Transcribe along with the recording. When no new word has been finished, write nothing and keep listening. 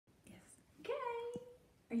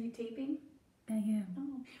Are you taping? I am.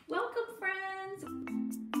 Oh. Welcome, friends.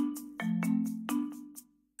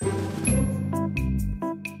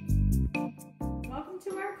 Welcome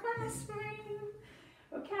to our classroom.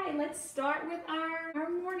 Okay, let's start with our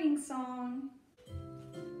morning song.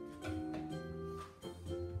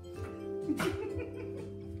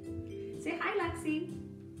 Say hi, Lexi.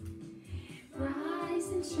 Rise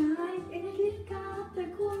and shine and give God the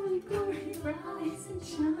glory, glory. Rise and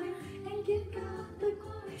shine and give God the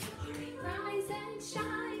glory, glory. Rise and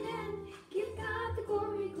shine and give God the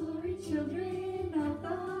glory, glory. Children of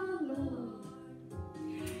the Lord.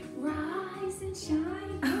 Rise and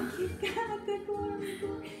shine and give God the glory,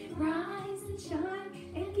 glory. Rise and shine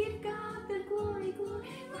and give God the glory, glory.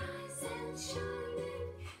 Rise and shine and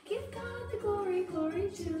give God the glory,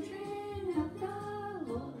 glory. Children of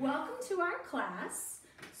the Lord. Welcome to our class.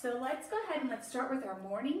 So let's go ahead and let's start with our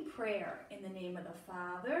morning prayer. In the name of the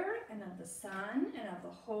Father, and of the Son, and of the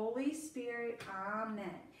Holy Spirit.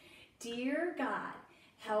 Amen. Dear God,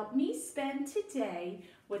 help me spend today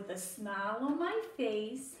with a smile on my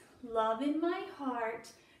face, love in my heart,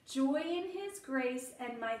 joy in His grace,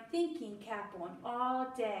 and my thinking cap on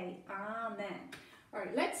all day. Amen. All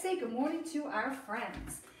right, let's say good morning to our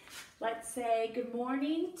friends. Let's say good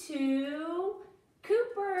morning to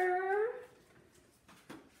Cooper,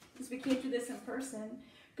 because we can't do this in person.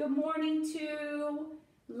 Good morning to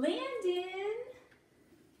Landon.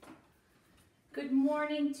 Good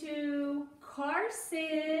morning to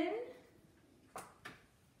Carson.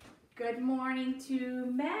 Good morning to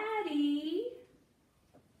Maddie.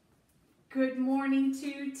 Good morning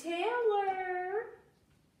to Taylor.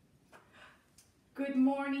 Good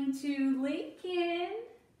morning to Lincoln.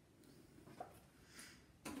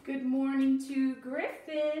 Good morning to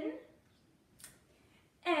Griffin.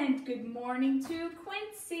 And good morning to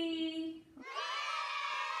Quincy.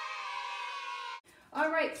 All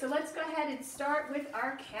right, so let's go ahead and start with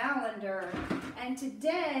our calendar. And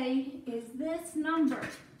today is this number.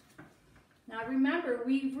 Now remember,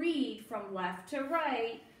 we read from left to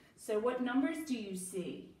right. So what numbers do you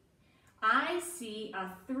see? I see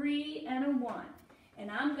a 3 and a 1. And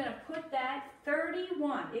I'm going to put that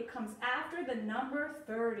 31. It comes after the number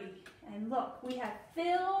 30. And look, we have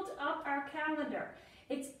filled up our calendar.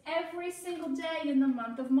 It's every single day in the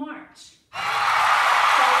month of March.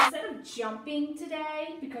 So instead of jumping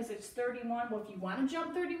today, because it's 31, well, if you want to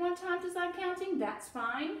jump 31 times as I'm counting, that's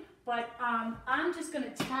fine. But I'm just going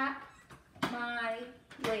to tap my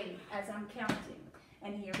leg as I'm counting.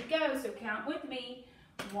 And here we go. So count with me.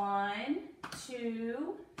 1,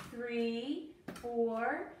 2, 3,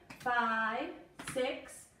 4, 5,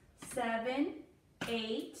 6, 7,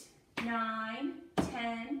 8, 9,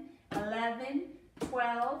 10, 11,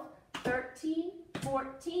 12, 13,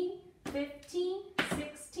 14, 15,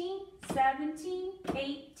 16, 17,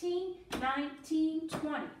 18, 19,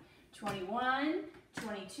 20, 21,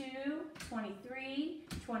 22, 23,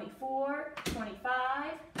 24,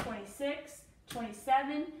 25, 26,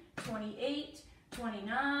 27, 28,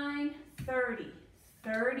 29, 30,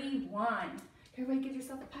 31. Everybody give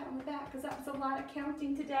yourself a pat on the back because that was a lot of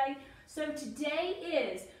counting today. So today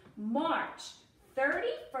is March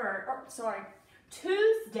 31st,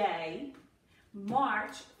 Tuesday,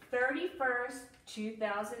 March 31st,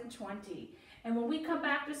 2020. And when we come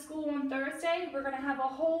back to school on Thursday, we're going to have a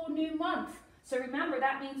whole new month. So remember,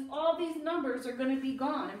 that means all these numbers are going to be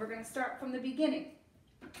gone, and we're going to start from the beginning.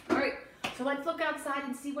 All right, so let's look outside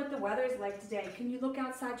and see what the weather is like today. Can you look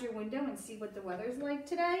outside your window and see what the weather is like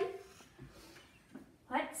today?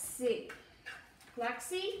 Let's see.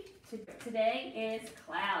 Lexi, today is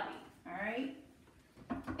cloudy, all right?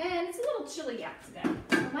 And it's a little chilly out today.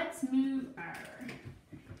 So let's move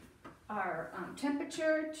our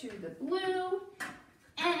temperature to the blue,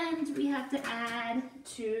 and we have to add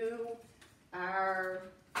to our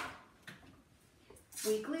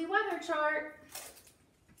weekly weather chart.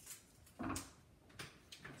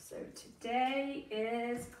 So today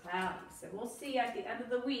is cloudy. So we'll see at the end of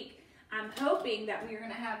the week. I'm hoping that we are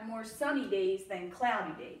going to have more sunny days than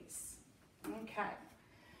cloudy days. Okay.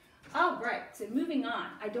 All right, so moving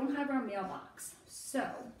on. I don't have our mailbox, so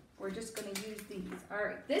we're just going to use these. All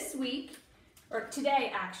right, this week, or today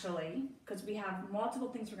actually, because we have multiple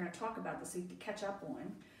things we're going to talk about this week to catch up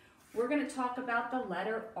on, we're going to talk about the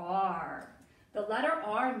letter R. The letter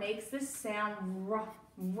R makes this sound R,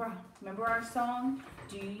 R. Remember our song?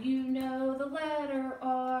 Do you know the letter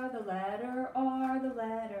R, the letter R, the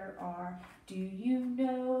letter R? Do you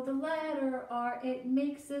know the letter R? It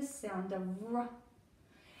makes this sound of R.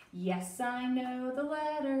 Yes, I know the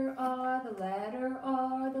letter R, the letter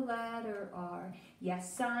R, the letter R.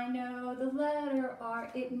 Yes, I know the letter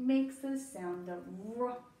R, it makes the sound of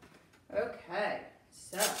R. Okay,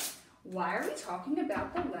 so why are we talking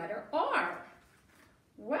about the letter R?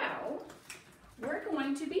 Well, we're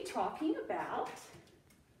going to be talking about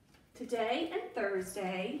today and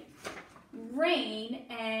Thursday, rain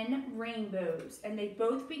and rainbows. And they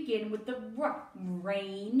both begin with the R,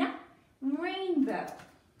 rain, rainbow.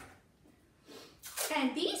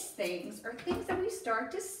 And these things are things that we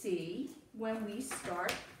start to see when we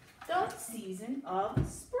start the season of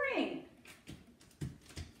spring,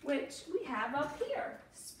 which we have up here,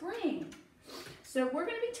 spring. So we're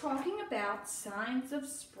going to be talking about signs of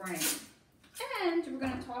spring. And we're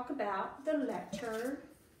going to talk about the letter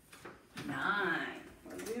 9.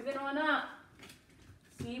 We're moving on up.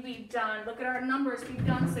 See, we've done, look at our numbers we've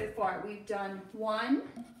done so far. We've done 1,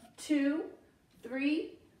 2,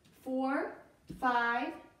 3, 4, 5,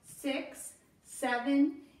 6,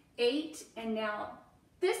 7, 8, and now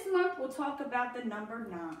this month we'll talk about the number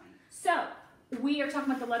 9. So we are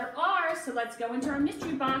talking about the letter R, so let's go into our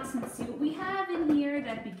mystery box and see what we have in here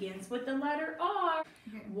that begins with the letter R.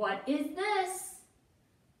 Okay. What is this?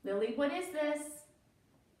 Lily, what is this?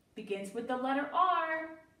 Begins with the letter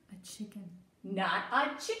R. A chicken. Not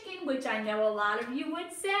a chicken, which I know a lot of you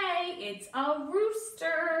would say. It's a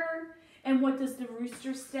rooster. And what does the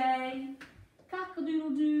rooster say?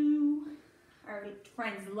 Cock-a-doodle-doo. Our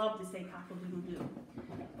friends love to say cock-a-doodle-doo.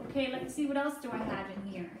 Okay, let's see, what else do I have in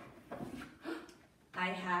here? I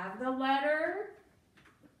have the letter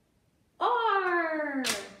R.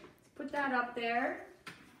 Let's put that up there.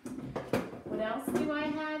 What else do I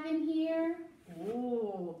have in here?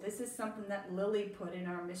 Oh, this is something that Lily put in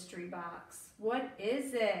our mystery box. What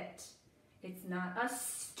is it? It's not a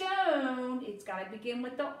stone. It's got to begin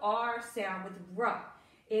with the R sound, with R.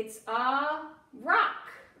 It's a rock.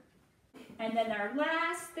 And then our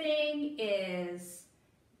last thing is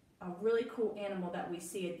a really cool animal that we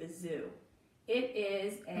see at the zoo. It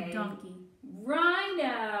is a donkey.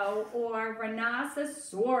 Rhino or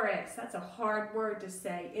rhinoceros. That's a hard word to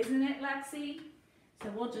say, isn't it, Lexi? So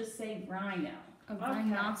we'll just say rhino. A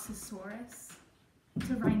rhinoceros? It's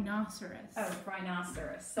a rhinoceros. Oh,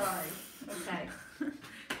 rhinoceros. Sorry. Okay.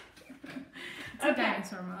 It's a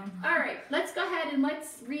dinosaur, Mom. All right, let's go ahead and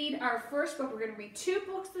let's read our first book. We're going to read 2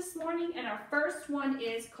 books this morning, and our first one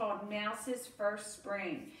is called Mouse's First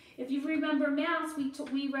Spring. If you remember Mouse,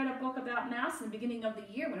 we read a book about Mouse in the beginning of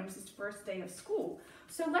the year when it was his first day of school.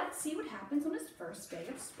 So let's see what happens on his first day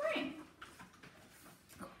of spring.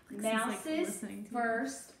 Mouse's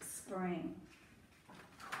First Spring.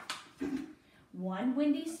 One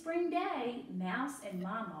windy spring day, Mouse and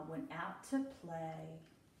Mama went out to play.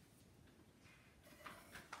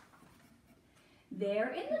 There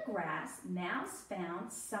in the grass, Mouse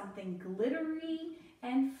found something glittery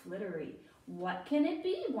and flittery. What can it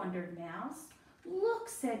be, wondered Mouse. Look,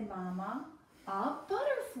 said Mama, a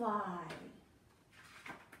butterfly.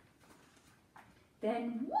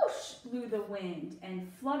 Then whoosh blew the wind,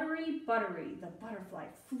 and fluttery buttery, the butterfly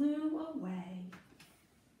flew away.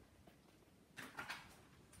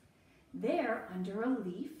 There, under a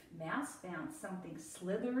leaf, Mouse found something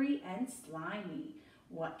slithery and slimy.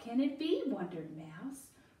 What can it be, wondered Mouse.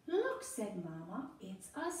 Look, said Mama, it's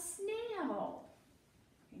a snail.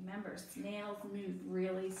 Remember, snails move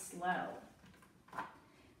really slow.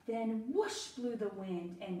 Then whoosh blew the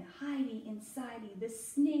wind, and hidey insidey, the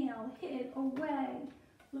snail hid away.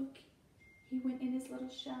 Look, he went in his little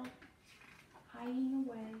shell, hiding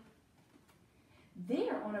away.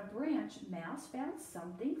 There on a branch, Mouse found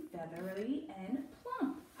something feathery and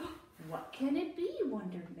plump. What can it be,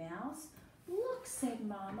 wondered Mouse. Look, said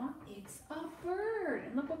Mama, it's a bird.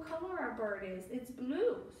 And look what color our bird is. It's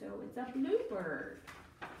blue, so it's a bluebird.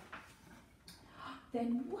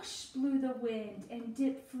 Then whoosh blew the wind, and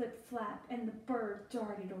dip, flip, flap, and the bird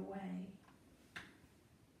darted away.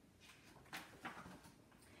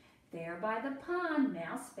 There by the pond,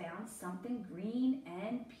 Mouse found something green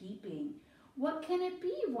and peeping. What can it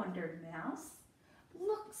be, wondered Mouse.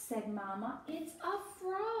 Look, said Mama, it's a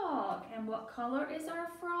frog. And what color is our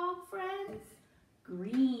frog, friends?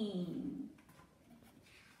 Green.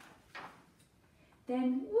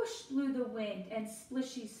 Then whoosh blew the wind, and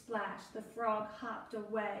splishy splash, the frog hopped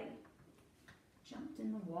away, jumped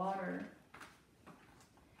in the water.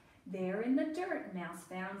 There in the dirt, Mouse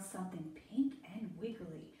found something pink and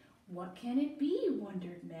wiggly. What can it be,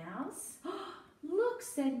 wondered Mouse. Look,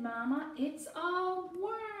 said Mama, it's a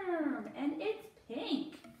worm, and it's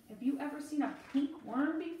pink. Have you ever seen a pink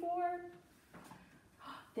worm before?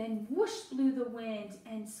 Then whoosh blew the wind,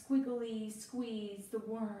 and squiggly squeeze, the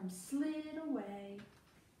worm slid away.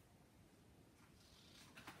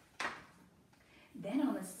 Then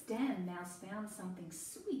on the stem, Mouse found something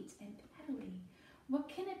sweet and petally. What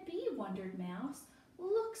can it be, wondered Mouse.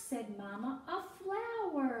 Look, said Mama, a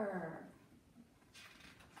flower.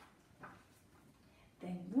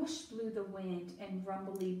 Then whoosh blew the wind, and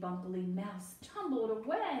rumbly bumpily Mouse tumbled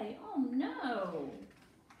away. Oh no!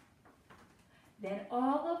 Then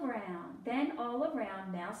all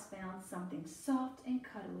around, Mouse found something soft and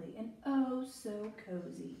cuddly, and oh so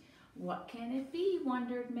cozy. What can it be,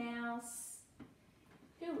 wondered Mouse.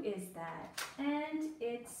 Who is that? And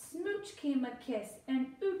it's smooch came a kiss, and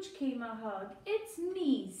ooch came a hug. It's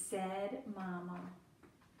me, said Mama.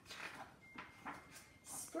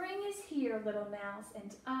 Spring is here, little mouse,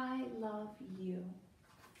 and I love you.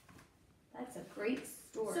 That's a great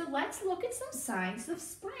story. So let's look at some signs of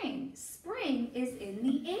spring. Spring is in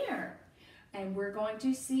the air, and we're going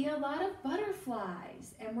to see a lot of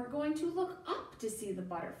butterflies, and we're going to look up to see the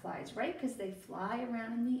butterflies, right? Because they fly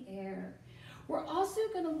around in the air. We're also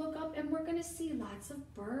going to look up and we're going to see lots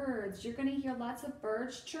of birds. You're going to hear lots of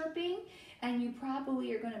birds chirping, and you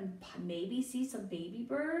probably are going to maybe see some baby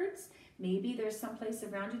birds. Maybe there's some place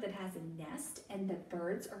around you that has a nest, and the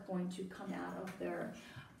birds are going to come out of their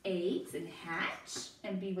eggs and hatch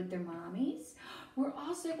and be with their mommies. We're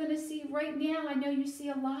also going to see right now, I know you see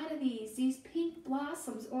a lot of these pink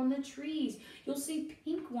blossoms on the trees. You'll see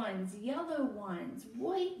pink ones, yellow ones,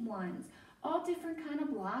 white ones, all different kind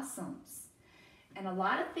of blossoms. And a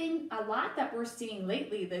lot that we're seeing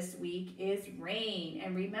lately this week is rain.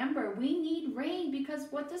 And remember, we need rain because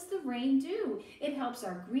what does the rain do? It helps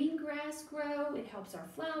our green grass grow, it helps our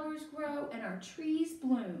flowers grow, and our trees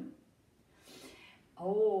bloom.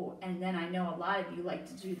 Oh, and then I know a lot of you like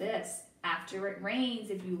to do this. After it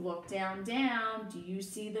rains, if you look down, do you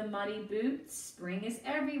see the muddy boots? Spring is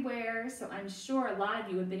everywhere, so I'm sure a lot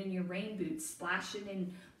of you have been in your rain boots splashing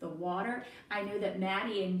in the water. I know that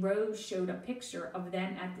Maddie and Rose showed a picture of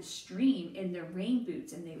them at the stream in their rain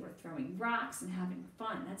boots, and they were throwing rocks and having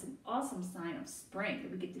fun. That's an awesome sign of spring,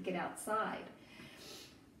 that we get to get outside.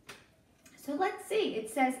 So let's see, it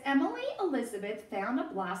says, Emily Elizabeth found a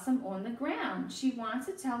blossom on the ground. She wants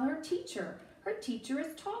to tell her teacher. Her teacher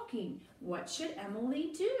is talking. What should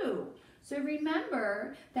Emily do? So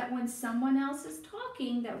remember that when someone else is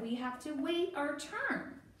talking, that we have to wait our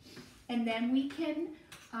turn. And then we can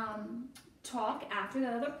talk after the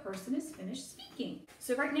other person is finished speaking.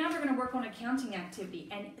 So right now we're going to work on a counting activity.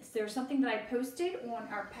 And there's something that I posted on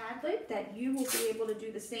our Padlet that you will be able to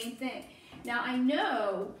do the same thing. Now I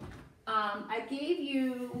know I gave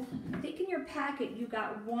you, I think in your packet, you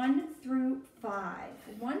got 1 through 5.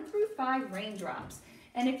 1 through 5 raindrops.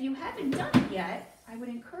 And if you haven't done it yet, I would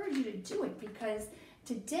encourage you to do it because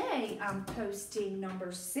today I'm posting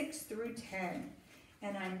numbers 6 through 10.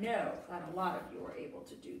 And I know that a lot of you are able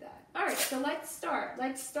to do that. All right, so let's start.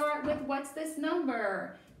 Let's start with what's this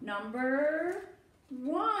number? Number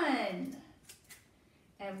 1.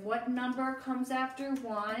 And what number comes after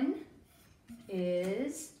 1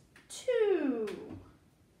 is 2.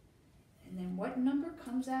 And then what number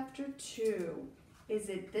comes after 2? Is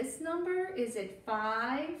it this number? Is it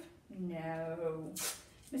 5? No.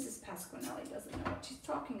 Mrs. Pasquinelli doesn't know what she's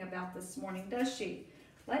talking about this morning, does she?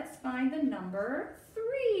 Let's find the number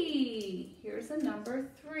 3. Here's the number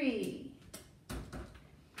 3.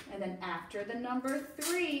 And then after the number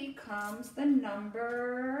 3 comes the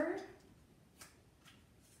number,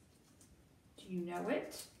 do you know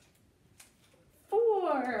it?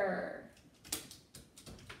 4.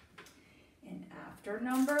 And after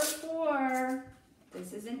number 4,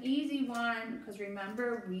 this is an easy one because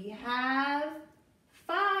remember we have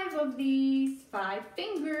 5 of these, 5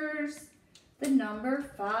 fingers, the number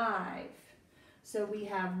 5. So we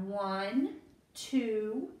have 1,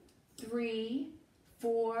 2, 3,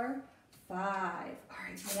 4, 5. All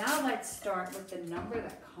right, now let's start with the number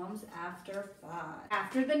that comes after 5.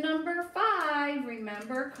 After the number 5,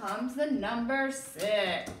 remember, comes the number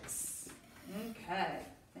 6. Okay,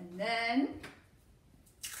 and then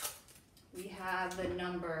we have the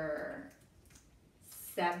number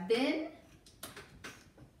 7.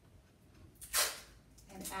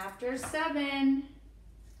 And after 7,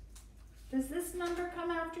 does this number come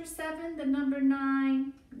after 7, the number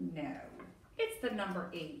 9? No. It's the number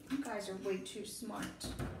 8. You guys are way too smart.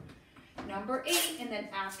 Number 8, and then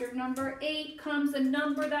after number 8 comes the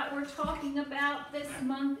number that we're talking about this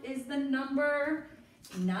month is the number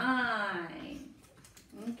 9.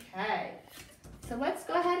 Okay, so let's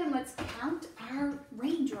go ahead and let's count our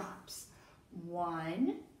raindrops.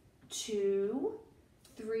 1, 2,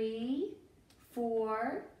 3,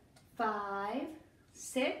 4, 5,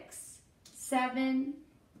 6, 7,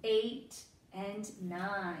 8, and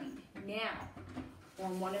 9. Now,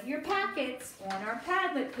 on one of your packets, on our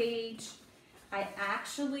Padlet page, I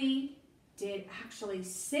actually did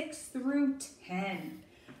 6 through 10.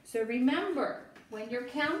 So remember, when you're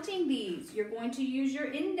counting these, you're going to use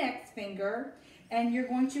your index finger and you're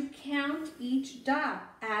going to count each dot.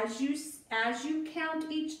 As you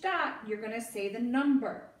count each dot, you're going to say the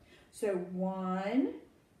number. So 1,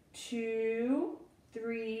 2,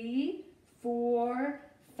 3, 4,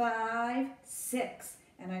 5, 6.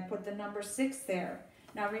 And I put the number 6 there.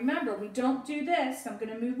 Now remember, we don't do this. I'm going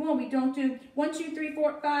to move on. We don't do 1, 2, 3,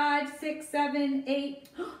 4, 5, 6, 7, 8.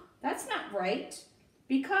 That's not right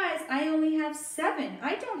because I only have 7.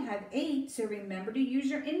 I don't have 8. So remember to use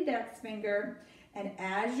your index finger. And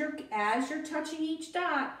as you're touching each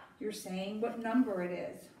dot, you're saying what number it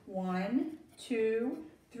is. 1, 2,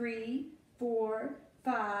 3, 4,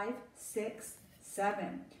 5, 6,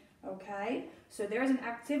 7. Okay, so there's an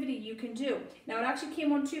activity you can do. Now it actually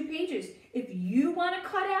came on 2 pages. If you want to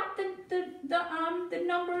cut out the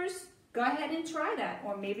numbers, go ahead and try that.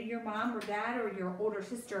 Or maybe your mom or dad or your older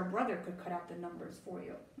sister or brother could cut out the numbers for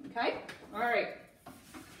you. Okay, all right.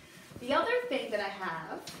 The other thing that I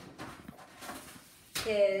have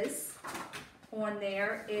is on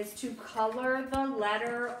there is to color the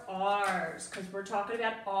letter R's because we're talking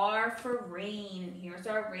about R for rain, and here's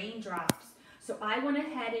our raindrops. So I went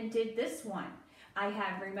ahead and did this one.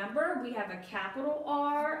 Remember, we have a capital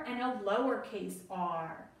R and a lowercase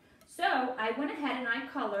r. So I went ahead and I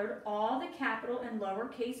colored all the capital and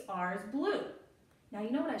lowercase r's blue. Now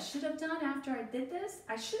you know what I should have done after I did this?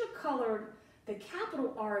 I should have colored the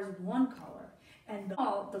capital R's one color and the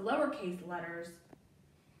lowercase letters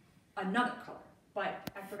another color. But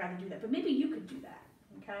I forgot to do that. But maybe you could do that,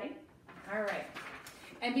 okay? All right.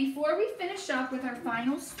 And before we finish up with our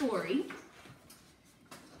final story,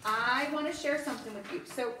 I want to share something with you.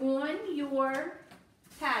 So on your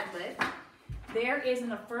Padlet, there is in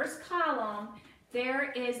the first column,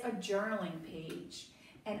 there is a journaling page.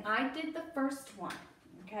 And I did the first one,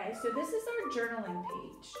 okay? So this is our journaling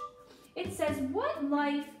page. It says, what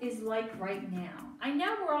life is like right now. I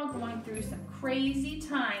know we're all going through some crazy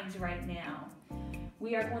times right now.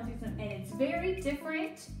 We are going through some, and it's very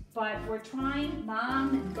different, but we're trying,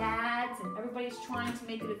 mom and dads and everybody's trying to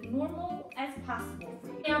make it as normal as possible for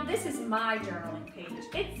you. Now this is my journaling page.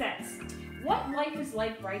 It says, what life is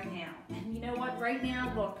like right now. And you know what, right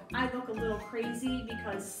now, look, I look a little crazy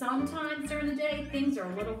because sometimes during the day, things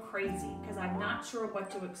are a little crazy because I'm not sure what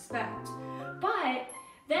to expect. But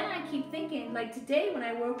then I keep thinking, like today when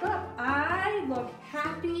I woke up, I look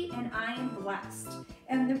happy and I am blessed.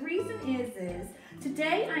 And the reason is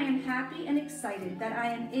today I am happy and excited that I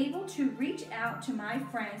am able to reach out to my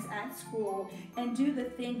friends at school and do the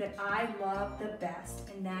thing that I love the best,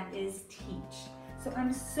 and that is teach. So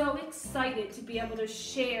I'm so excited to be able to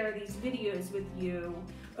share these videos with you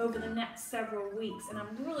over the next several weeks. And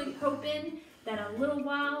I'm really hoping that in a little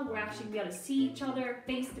while we're actually going to be able to see each other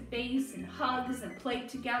face to face and hugs and play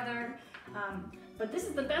together. But this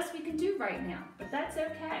is the best we can do right now, but that's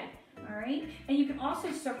okay, all right? And you can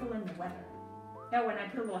also circle in the weather. Oh, and I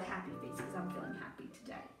put a little happy face because I'm feeling happy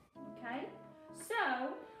today, okay? So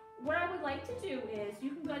what I would like to do is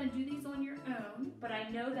you can go ahead and do these on your own, but I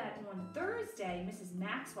know that on Thursday, Mrs.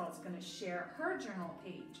 Maxwell is going to share her journal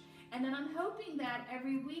page. And then I'm hoping that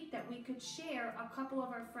every week that we could share a couple of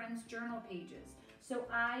our friends' journal pages. So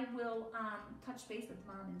I will touch base with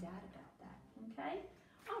mom and dad about that, okay?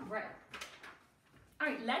 All right. All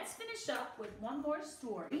right, let's finish up with one more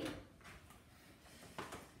story.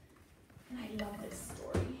 And I love this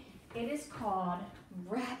story. It is called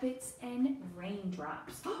Rabbits and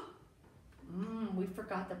Raindrops. We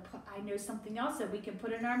forgot to put, I know something else that we can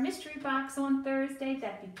put in our mystery box on Thursday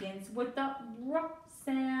that begins with the R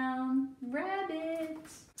sound. Rabbit.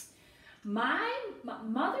 My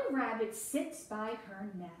mother rabbit sits by her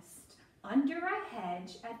nest under a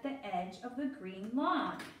hedge at the edge of the green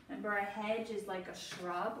lawn. Remember, a hedge is like a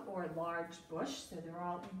shrub or a large bush, so they're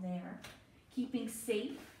all in there, keeping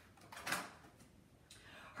safe.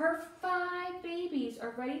 Her 5 babies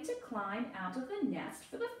are ready to climb out of the nest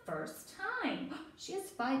for the first time. She has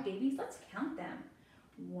 5 babies. Let's count them.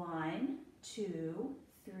 1, 2,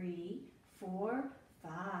 3, 4,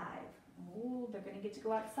 5. Oh, they're going to get to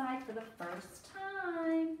go outside for the first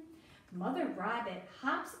time. Mother Rabbit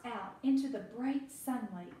hops out into the bright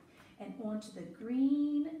sunlight and onto the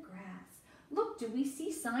green grass. Look, do we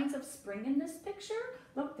see signs of spring in this picture?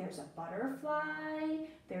 Look, there's a butterfly,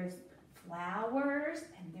 there's flowers,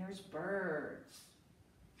 and there's birds.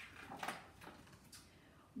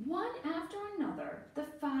 One after another,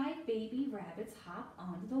 rabbits hop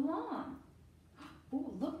onto the lawn.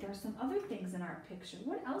 Oh, look, there's some other things in our picture.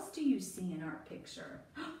 What else do you see in our picture?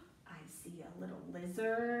 I see a little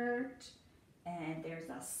lizard, and there's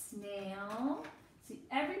a snail. See,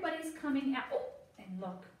 everybody's coming out. Oh, and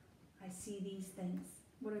look, I see these things.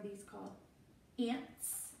 What are these called?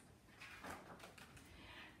 Ants.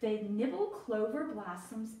 They nibble clover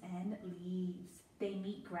blossoms and leaves. They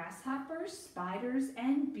meet grasshoppers, spiders,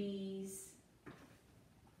 and bees.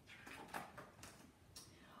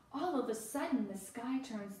 All of a sudden, the sky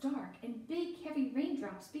turns dark and big, heavy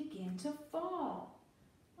raindrops begin to fall.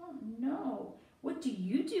 Oh no, what do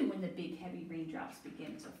you do when the big, heavy raindrops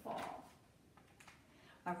begin to fall?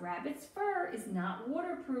 A rabbit's fur is not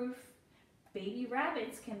waterproof. Baby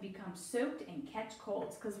rabbits can become soaked and catch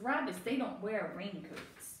colds because rabbits, they don't wear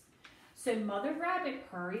raincoats. So Mother Rabbit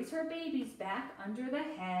hurries her babies back under the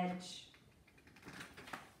hedge.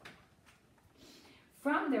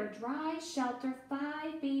 From their dry shelter,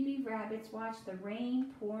 5 baby rabbits watch the rain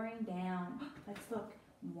pouring down. Let's look.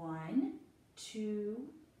 1, 2,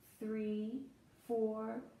 3,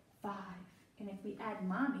 4, 5. And if we add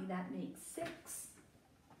Mommy, that makes 6.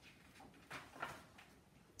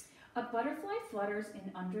 A butterfly flutters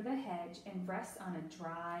in under the hedge and rests on a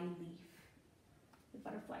dry leaf. The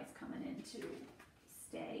butterfly's coming in to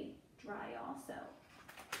stay dry also.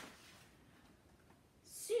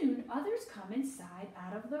 Soon, others come inside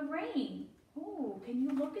out of the rain. Oh, can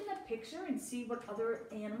you look in the picture and see what other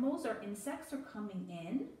animals or insects are coming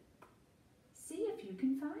in? See if you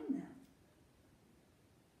can find them.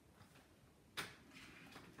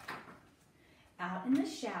 Out in the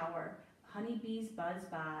shower, honeybees buzz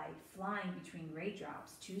by, flying between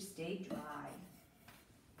raindrops to stay dry.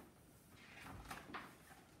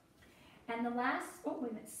 And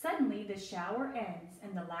suddenly the shower ends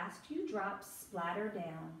and the last few drops splatter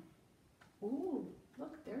down. Ooh,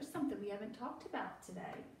 look, there's something we haven't talked about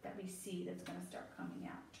today that we see that's going to start coming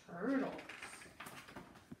out. Turtles.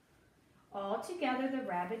 All together the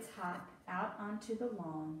rabbits hop out onto the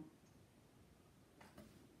lawn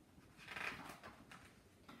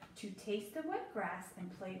to taste the wet grass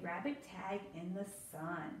and play rabbit tag in the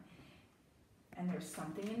sun. And there's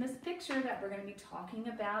something in this picture that we're going to be talking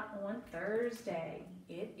about on Thursday.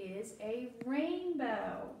 It is a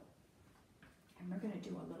rainbow. And we're going to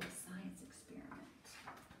do a little science experiment.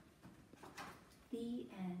 The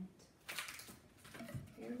end.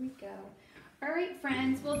 Here we go. All right,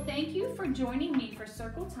 friends. Well, thank you for joining me for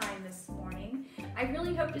Circle Time this morning. I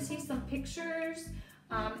really hope to see some pictures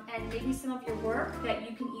and maybe some of your work that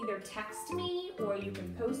you can either text me or you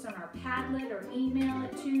can post on our Padlet or email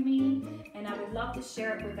it to me, and I would love to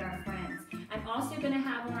share it with our friends. I'm also going to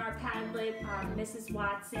have on our Padlet Mrs.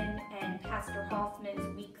 Watson and Pastor Hoffman's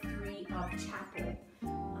week 3 of chapel.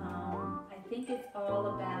 I think it's all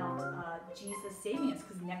about Jesus saving us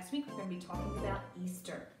because next week we're going to be talking about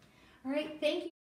Easter. All right, thank you.